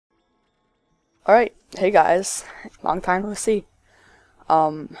Alright, hey guys, long time no see.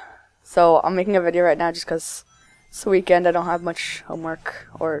 So I'm making a video right now just because it's the weekend. I don't have much homework,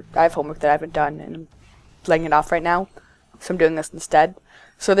 or I have homework that I haven't done and I'm laying it off right now, so I'm doing this instead.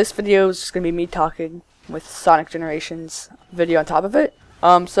 So this video is just going to be me talking with Sonic Generations video on top of it.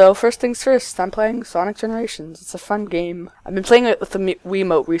 So first things first, I'm playing Sonic Generations. It's a fun game. I've been playing it with the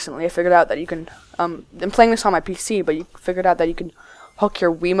Wiimote recently. I figured out that you can, I'm playing this on my PC, but you figured out that you can hook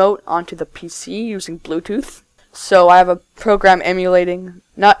your Wiimote onto the PC using Bluetooth. So I have a program emulating,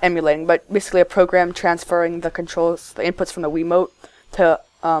 not emulating, but basically a program transferring the controls, the inputs from the Wiimote to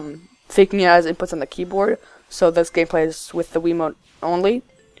faking it as inputs on the keyboard. So this gameplay is with the Wiimote only.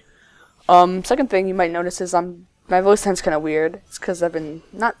 Second thing you might notice is my voice sounds kind of weird. It's because I've been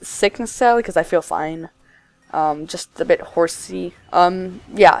not sick necessarily, because I feel fine. Just a bit horsey.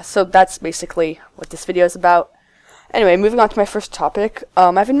 Yeah, so that's basically what this video is about. Anyway, moving on to my first topic. I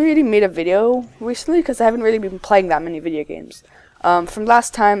haven't really made a video recently because I haven't really been playing that many video games. From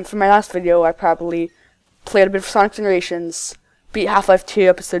my last video, I probably played a bit of Sonic Generations, beat Half-Life 2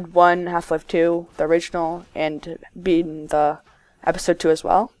 Episode 1, Half-Life 2, the original, and beaten the Episode 2 as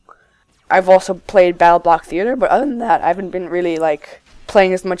well. I've also played Battle Block Theater, but other than that, I haven't been really,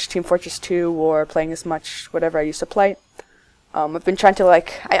 playing as much Team Fortress 2 or playing as much whatever I used to play. I've been trying to, I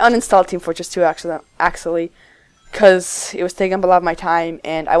uninstalled Team Fortress 2 actually, because it was taking up a lot of my time,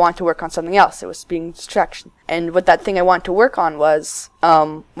 and I wanted to work on something else. It was being a distraction. And what that thing I wanted to work on was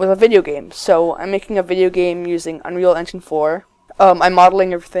a video game. So I'm making a video game using Unreal Engine 4. I'm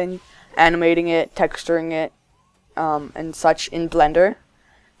modeling everything, animating it, texturing it, and such in Blender.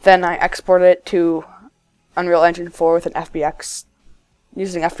 Then I export it to Unreal Engine 4 with an FBX,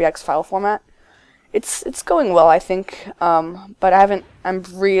 using FBX file format. It's going well, I think, but I'm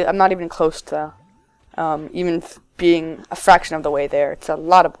not even close to even being a fraction of the way there. It's a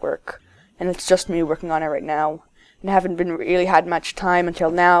lot of work, and it's just me working on it right now, and I haven't really had much time until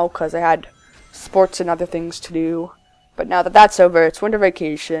now because I had sports and other things to do. But now that that's over, it's winter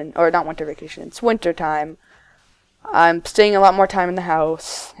vacation, or not winter vacation, it's winter time. I'm staying a lot more time in the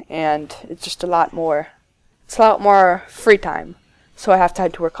house, and it's just a lot more free time, so I have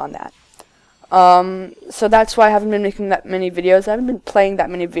to work on that. So that's why I haven't been making that many videos. I haven't been playing that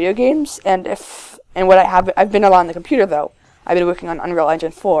many video games, I've been a lot on the computer though. I've been working on Unreal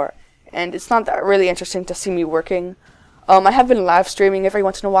Engine 4, and it's not that really interesting to see me working. I have been live streaming every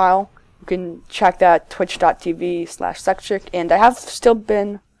once in a while. You can check that twitch.tv/Zectric, and I have still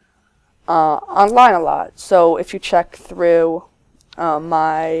been online a lot. So if you check through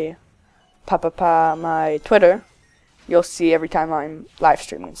my Twitter, you'll see every time I'm live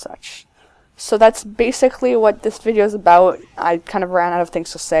streaming and such. So that's basically what this video is about. I kind of ran out of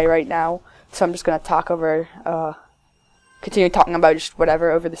things to say right now, so I'm just going to continue talking about just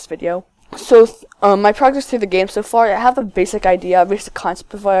whatever over this video. So, my progress through the game so far, I have a basic idea, a basic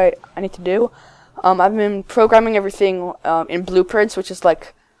concept of what I need to do. I've been programming everything in Blueprints, which is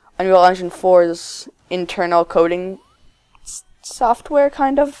like Unreal Engine 4's internal coding software,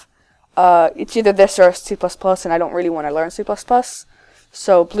 kind of. It's either this or C++, and I don't really want to learn C++.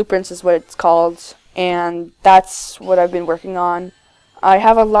 So, Blueprints is what it's called, and that's what I've been working on. I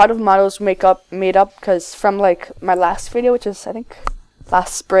have a lot of models made up because from my last video, which is I think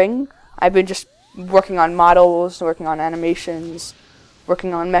last spring, I've been just working on models, working on animations,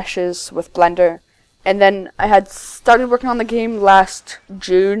 working on meshes with Blender. And then I had started working on the game last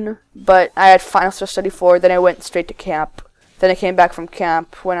June, but I had finals to study for, then I went straight to camp. Then I came back from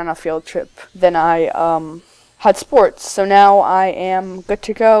camp, went on a field trip. Then I had sports, so now I am good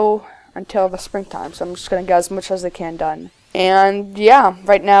to go until the springtime. So I'm just going to get as much as I can done. And yeah,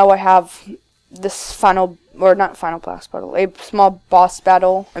 right now I have this not final boss battle, a small boss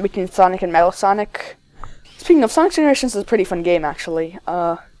battle between Sonic and Metal Sonic. Speaking of, Sonic Generations is a pretty fun game actually.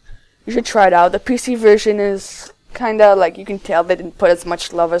 You should try it out. The PC version is kinda you can tell they didn't put as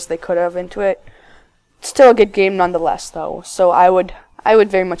much love as they could have into it. It's still a good game nonetheless though, so I would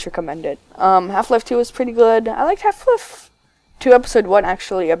very much recommend it. Half-Life 2 is pretty good. I liked Half-Life 2 Episode 1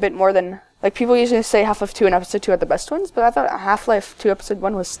 actually a bit more than people usually say Half-Life 2 and Episode 2 are the best ones, but I thought Half-Life 2 Episode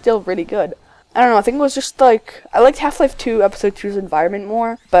 1 was still really good. I don't know, I think it was just I liked Half-Life 2 Episode 2's environment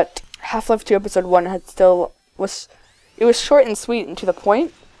more, but Half-Life 2 Episode 1 was short and sweet and to the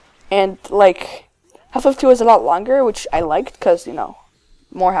point, and Half-Life 2 was a lot longer, which I liked, because,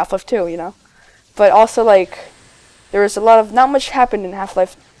 more Half-Life 2, but also, there was not much happened in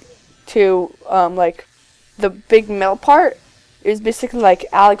Half-Life 2, the big middle part is basically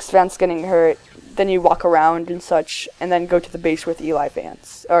Alex Vance getting hurt, then you walk around and such, and then go to the base with Eli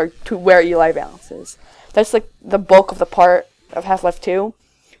Vance, or to where Eli Vance is. That's the bulk of the part of Half-Life 2.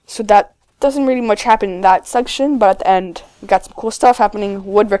 So that doesn't really much happen in that section, but at the end, we got some cool stuff happening.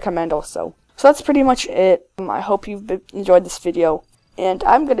 Would recommend also. So that's pretty much it. I hope you've enjoyed this video, and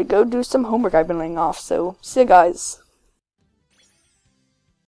I'm gonna go do some homework I've been laying off. So see you guys.